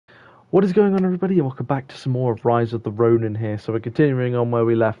What is going on, everybody, and welcome back to some more of Rise of the Ronin here. So we're continuing on where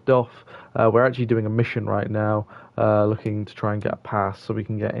we left off. We're actually doing a mission right now, looking to try and get a pass so we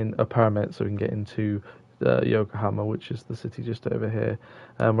can get in a permit so we can get into Yokohama, which is the city just over here.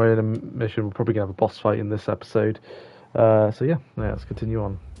 We're in a mission. We're probably gonna have a boss fight in this episode. So let's continue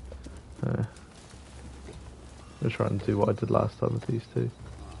on. We're trying to do what I did last time with these two.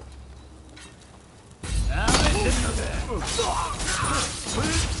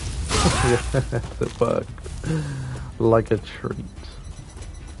 Yes, it worked. Like a treat.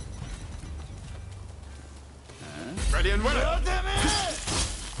 Ready and willing.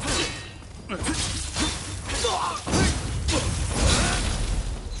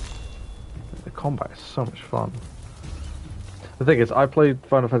 The combat is so much fun. The thing is, I played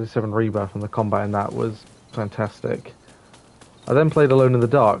Final Fantasy VII Rebirth and the combat in that was fantastic. I then played Alone in the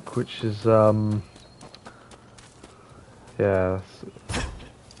Dark, which is, the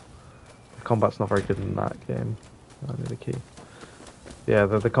combat's not very good in that game. I need a key. Yeah,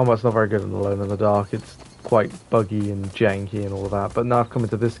 the combat's not very good in Alone in the Dark. It's quite buggy and janky and all of that. But now I've come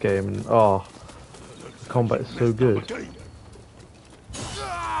into this game and, the combat is so good. You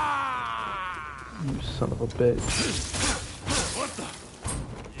son of a bitch. What the?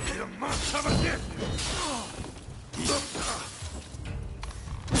 You must have a gift.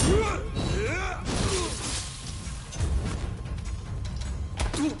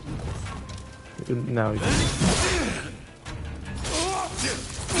 Now he's... It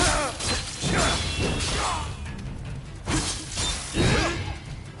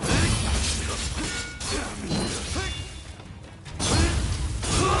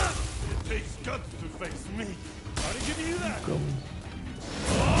takes guts to face me. How to give you that? God.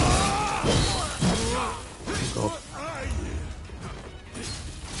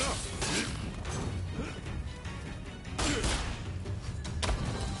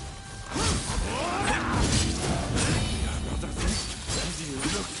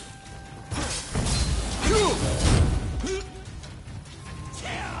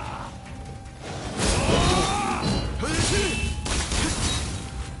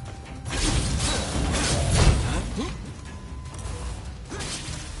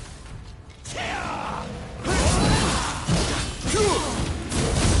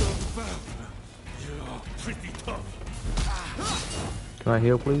 Can I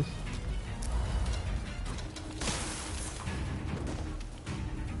heal, please?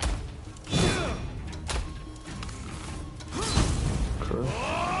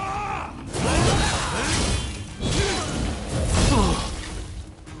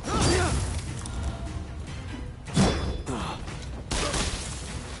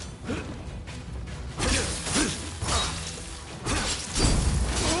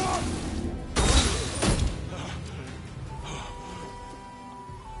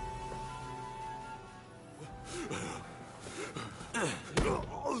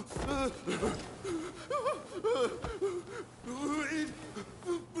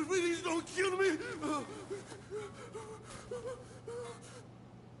 Please don't kill me.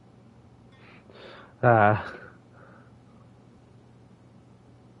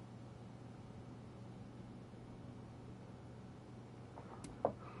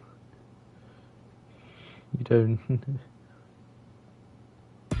 You don't...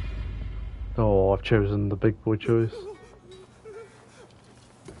 Oh, I've chosen the big boy choice.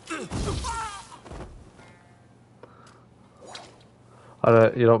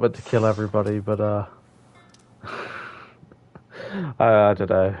 You're not meant to kill everybody, but I don't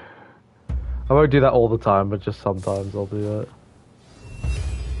know. I won't do that all the time, but just sometimes I'll do that.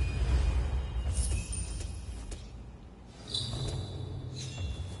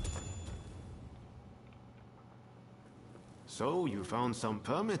 So, you found some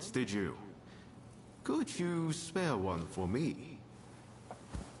permits, did you? Could you spare one for me?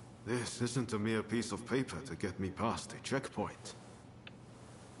 This isn't a mere piece of paper to get me past a checkpoint.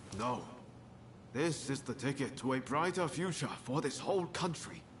 No. This is the ticket to a brighter future for this whole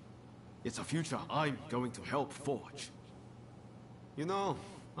country. It's a future I'm going to help forge. You know,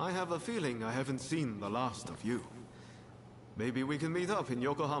 I have a feeling I haven't seen the last of you. Maybe we can meet up in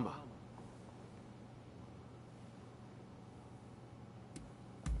Yokohama.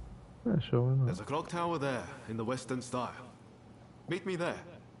 Yeah, sure, why not? There's a clock tower there, in the western style. Meet me there.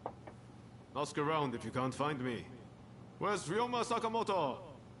 Ask around if you can't find me. Where's Ryoma Sakamoto?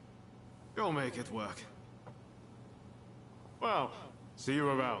 You'll make it work. Well, see you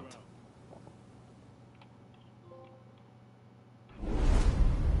around.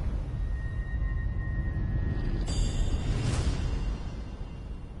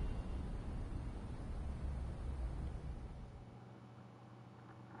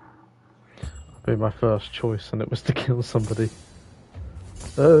 Be my first choice, and it was to kill somebody.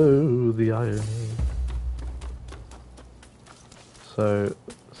 Oh, the irony. So,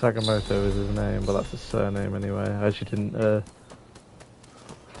 Sakamoto is his name, but that's his surname anyway. I actually didn't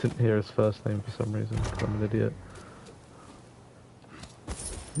hear his first name for some reason, 'cause I'm an idiot.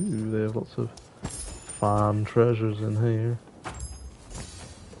 Ooh, they have lots of fine treasures in here.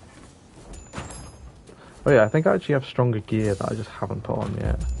 Oh yeah, I think I actually have stronger gear that I just haven't put on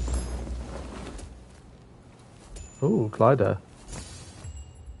yet. Ooh, glider.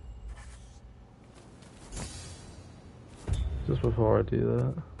 Just before I do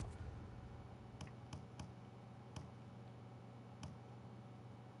that.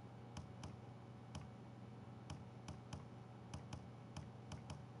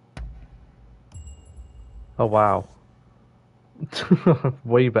 Oh wow.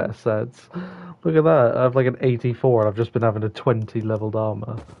 Way better sets. Look at that, I have like an 84 and I've just been having a 20 leveled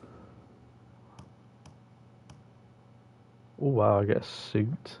armor. Oh wow, I get a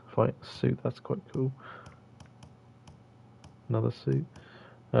suit. Fight suit, that's quite cool. Another suit.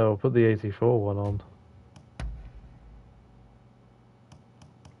 Oh, I'll put the 84 one on.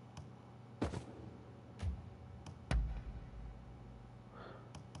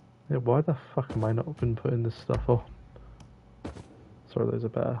 Yeah, why the fuck am I not been putting this stuff on? Sorry, there's a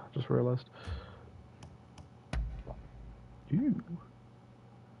bear, just realised. Ooh.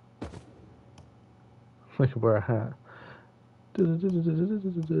 I could wear a hat.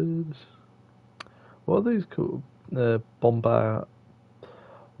 What are these called? Bomba.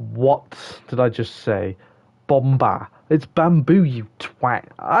 What did I just say? Bomba. It's bamboo, you twat.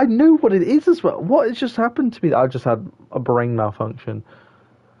 I know what it is as well. What has just happened to me? I just had a brain malfunction.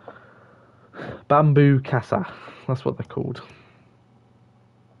 Bamboo casa. That's what they're called.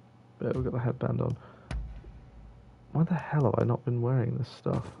 Yeah, we've got the headband on. Why the hell have I not been wearing this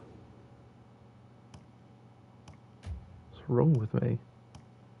stuff? What's wrong with me?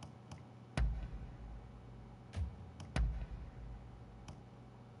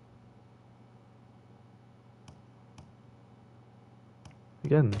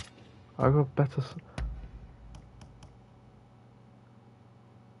 Again, I got better.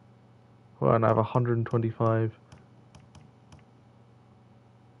 Well, and I have 125.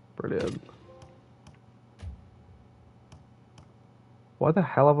 Brilliant. Why the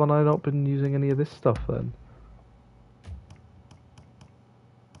hell have I not been using any of this stuff then?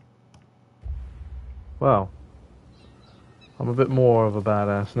 Wow. I'm a bit more of a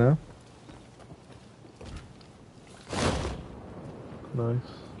badass now. Nice.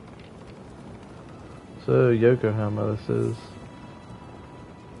 So, Yokohama this is.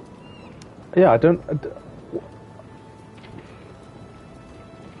 Yeah, I don't...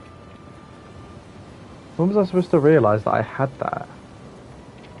 When was I supposed to realise that I had that?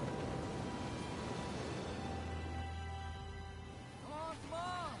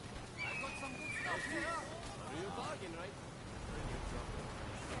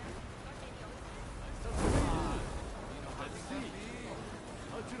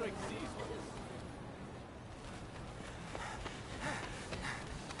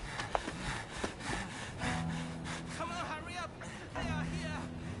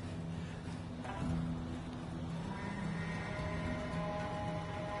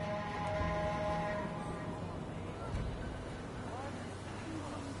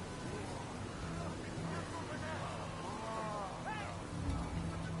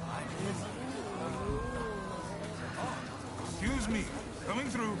 Excuse me, coming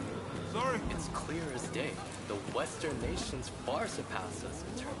through. Sorry. It's clear as day. The Western nations far surpass us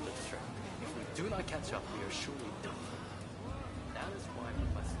in terms of strength. If we do not catch up, we are surely done. That is why we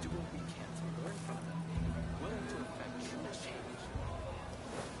must do what we can to learn from them, willing to effect true change.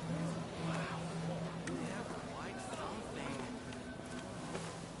 Wow, they have quite something.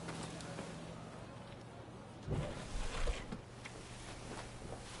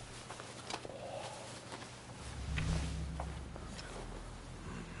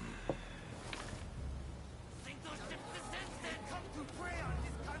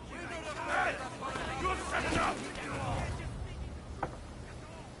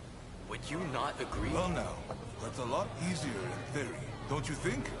 Would you not agree? Well now, that's a lot easier in theory, don't you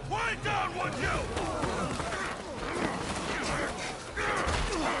think? Quiet down, would you?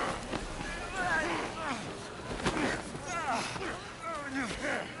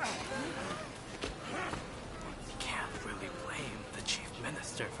 You can't really blame the chief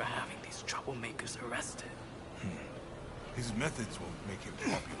minister for having these troublemakers arrested. His methods won't make him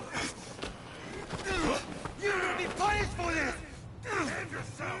popular. You will be punished for this! Save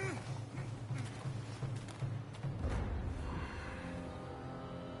yourself!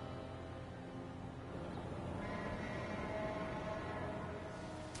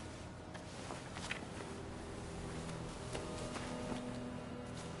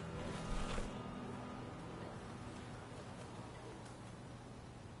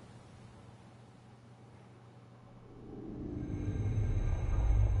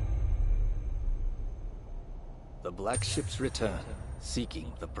 The Black Ships return,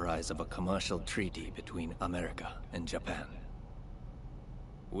 seeking the prize of a commercial treaty between America and Japan.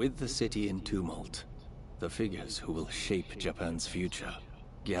 With the city in tumult, the figures who will shape Japan's future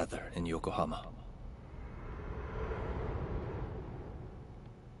gather in Yokohama.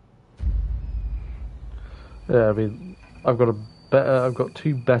 Yeah, I mean, I've got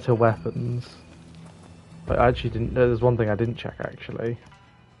two better weapons. But I actually didn't. There's one thing I didn't check actually.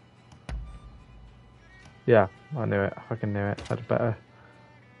 Yeah, I knew it. I fucking knew it. I had better.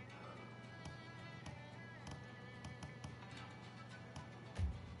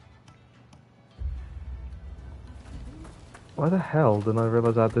 Why the hell didn't I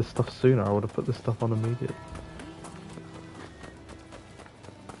realise I had this stuff sooner? I would have put this stuff on immediately.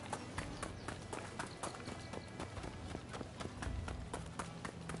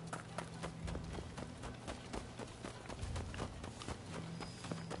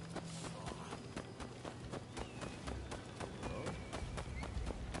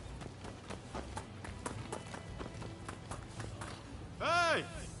 Hey!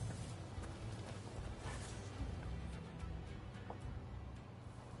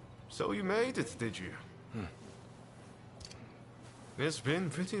 So you made it, did you? It's been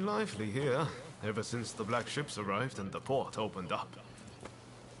pretty lively here, ever since the Black Ships arrived and the port opened up.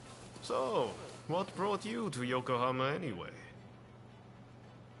 So, what brought you to Yokohama anyway?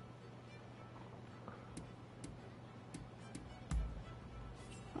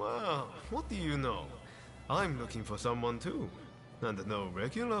 Well, what do you know? I'm looking for someone too. And no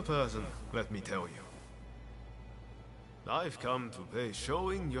regular person, let me tell you. I've come to pay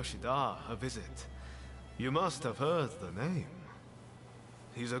Shoin Yoshida a visit. You must have heard the name.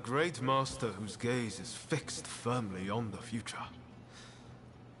 He's a great master whose gaze is fixed firmly on the future.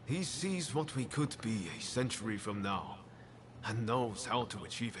 He sees what we could be a century from now, and knows how to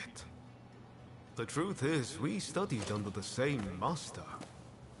achieve it. The truth is, we studied under the same master.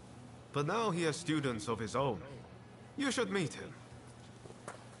 But now he has students of his own. You should meet him.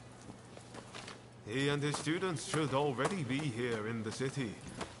 He and his students should already be here in the city.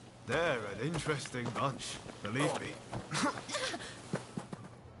 They're an interesting bunch, believe me.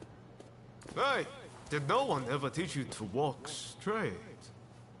 Hey, did no one ever teach you to walk straight?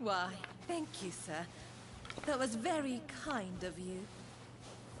 Why, thank you, sir. That was very kind of you.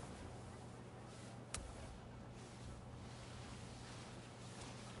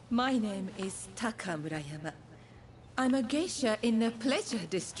 My name is Taka Murayama. I'm a geisha in the Pleasure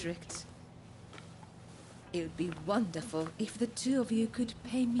District. It would be wonderful if the two of you could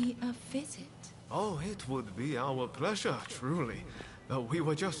pay me a visit. Oh, it would be our pleasure, truly. We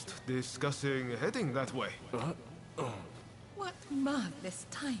were just discussing heading that way. What marvelous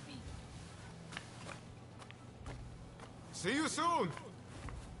timing. See you soon!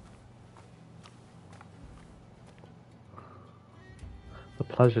 The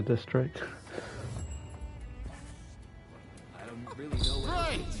Pleasure District.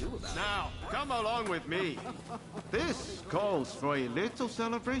 Right! Now, come along with me. This calls for a little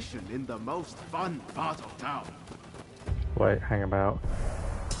celebration in the most fun part of town. Wait, hang about.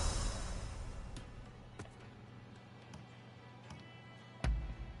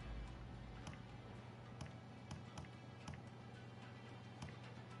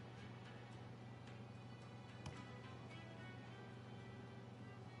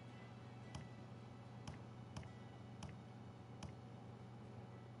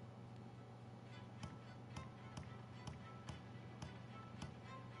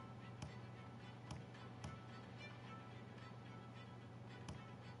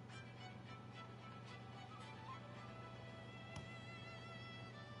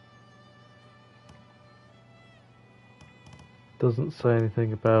 Doesn't say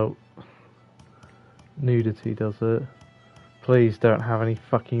anything about nudity, does it? Please don't have any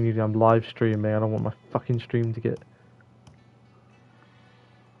fucking nudity. I'm live streaming. I don't want my fucking stream to get...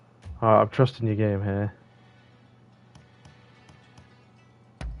 Alright, I'm trusting your game here.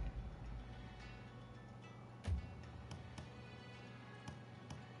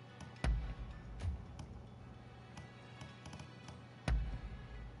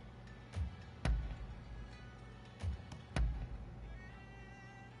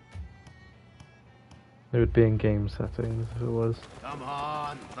 It would be in game settings if it was. Come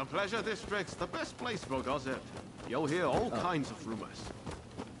on, the Pleasure District's the best place for gossip. You'll hear all kinds of rumors.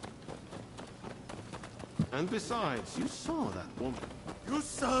 And besides, you saw that woman. You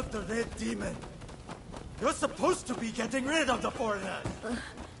serve the Red Demon. You're supposed to be getting rid of the foreigners.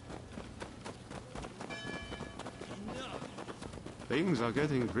 Things are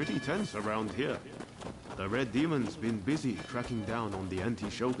getting pretty tense around here. The Red Demon's been busy cracking down on the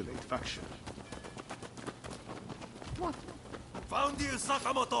anti-Shogunate faction. Found you,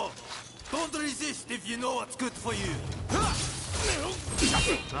 Sakamoto! Don't resist if you know what's good for you!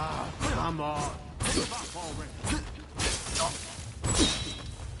 Ah, come on. Stop already.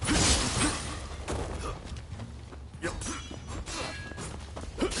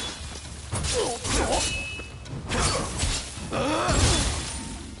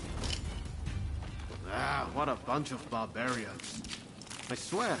 Ah, what a bunch of barbarians. I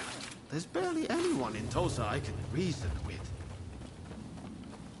swear, there's barely anyone in Tosa I can reason with.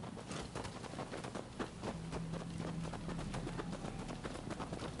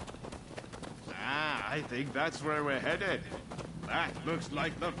 Ah, I think that's where we're headed. That looks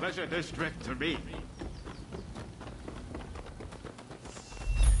like the Pleasure District to me.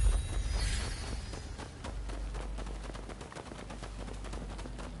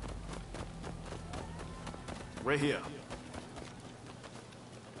 We're here.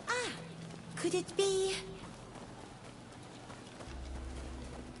 Could it be?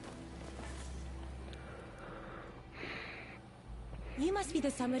 You must be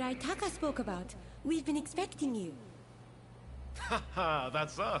the samurai Taka spoke about. We've been expecting you. Haha,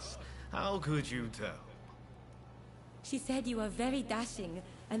 that's us. How could you tell? She said you were very dashing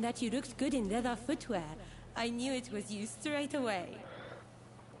and that you looked good in leather footwear. I knew it was you straight away.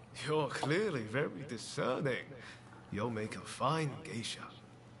 You're clearly very discerning. You'll make a fine geisha.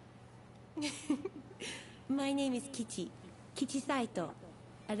 My name is Kichi. Kichi Saito.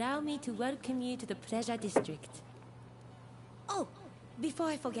 Allow me to welcome you to the Pleasure District. Oh, before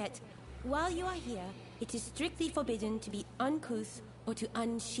I forget, while you are here, it is strictly forbidden to be uncouth or to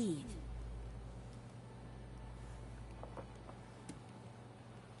unsheathe.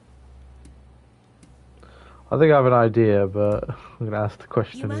 I think I have an idea, but I'm going to ask the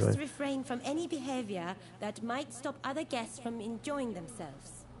question You must anyway. refrain from any behavior that might stop other guests from enjoying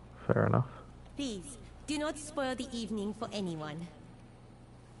themselves. Fair enough. Please, do not spoil the evening for anyone.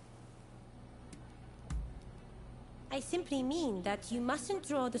 I simply mean that you mustn't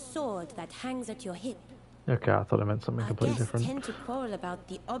draw the sword that hangs at your hip. Okay, I thought it meant something Our completely guests different. tend to quarrel about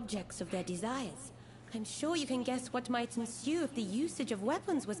the objects of their desires. I'm sure you can guess what might ensue if the usage of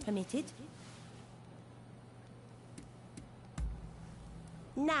weapons was permitted.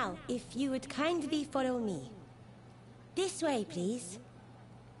 Now, if you would kindly follow me. This way, please.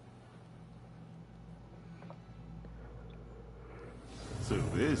 So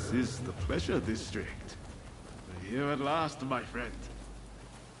this is the Pleasure District. We're here at last, my friend.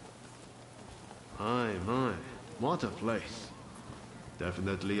 My, what a place.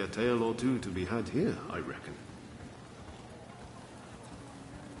 Definitely a tale or two to be had here, I reckon.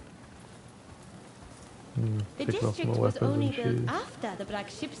 The Picking up some district more was weapons only and built shoes. after the black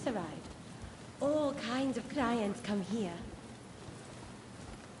ships arrived. All kinds of clients come here.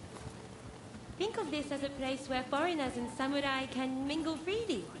 Think of this as a place where foreigners and samurai can mingle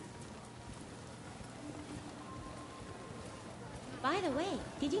freely. By the way,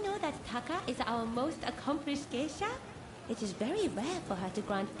 did you know that Taka is our most accomplished geisha? It is very rare for her to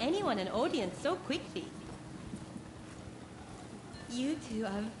grant anyone an audience so quickly. You two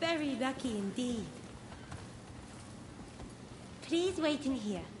are very lucky indeed. Please wait in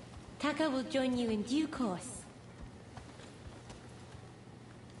here. Taka will join you in due course.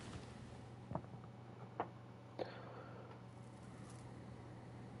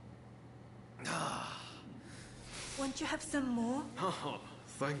 Won't you have some more? Oh,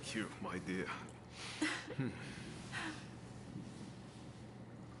 thank you, my dear.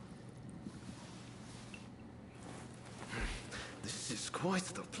 This is quite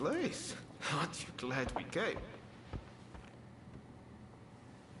the place. Aren't you glad we came?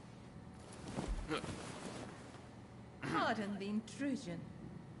 Pardon the intrusion.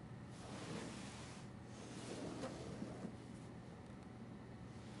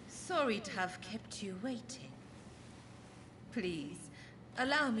 Sorry to have kept you waiting. Please,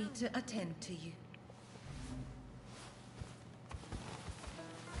 allow me to attend to you.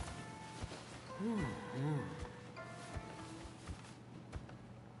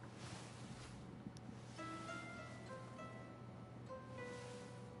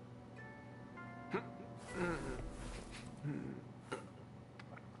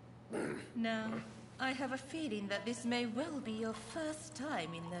 Now, I have a feeling that this may well be your first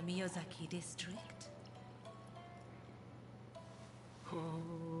time in the Miyazaki district.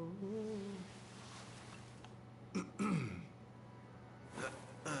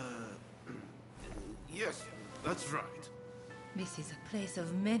 Yes, that's right. This is a place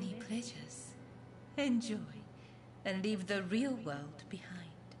of many pleasures. Enjoy, and leave the real world behind.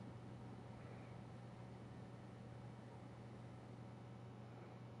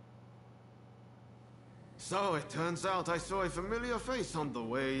 So it turns out I saw a familiar face on the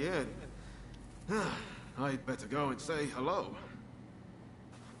way in. I'd better go and say hello.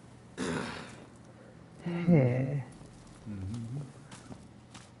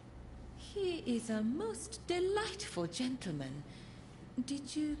 He is a most delightful gentleman.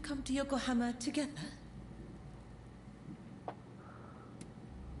 Did you come to Yokohama together?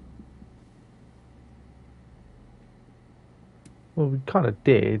 Well, we kind of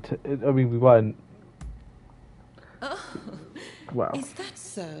did. I mean, we weren't. Oh, Well, is that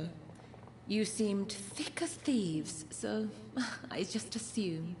so? You seemed thick as thieves, so I just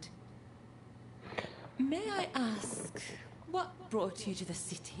assumed. May I ask, what brought you to the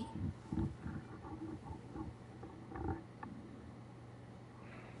city?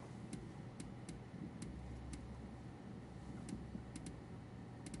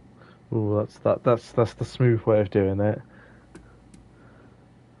 ooh, that's the smooth way of doing it.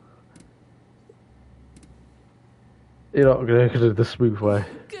 You're not going to do the smooth way.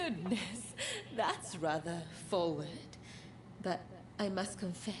 Goodness, that's rather forward. But I must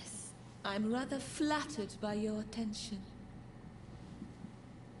confess, I'm rather flattered by your attention.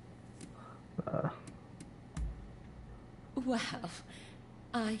 Well,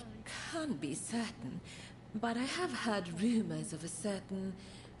 I can't be certain, but I have heard rumors of a certain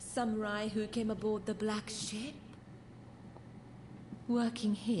samurai who came aboard the Black Ship.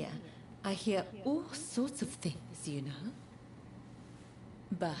 Working here, I hear all sorts of things, you know.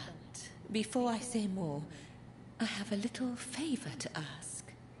 But before I say more, I have a little favor to ask.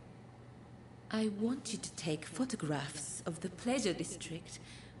 I want you to take photographs of the Pleasure District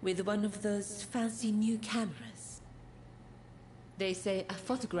with one of those fancy new cameras. They say a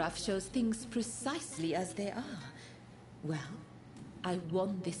photograph shows things precisely as they are. Well, I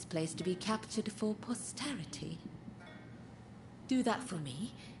want this place to be captured for posterity. Do that for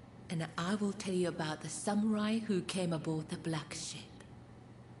me, and I will tell you about the samurai who came aboard the Black Ship.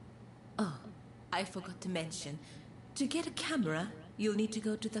 Oh, I forgot to mention, to get a camera, you'll need to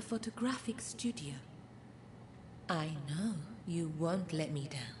go to the photographic studio. I know you won't let me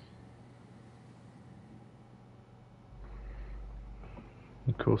down.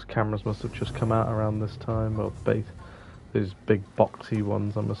 Of course, cameras must have just come out around this time, or those big boxy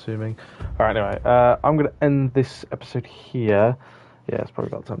ones, I'm assuming. Alright, anyway, I'm going to end this episode here. Yeah, it's probably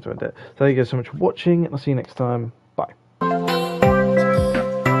about time to end it. So thank you guys so much for watching, and I'll see you next time. Bye.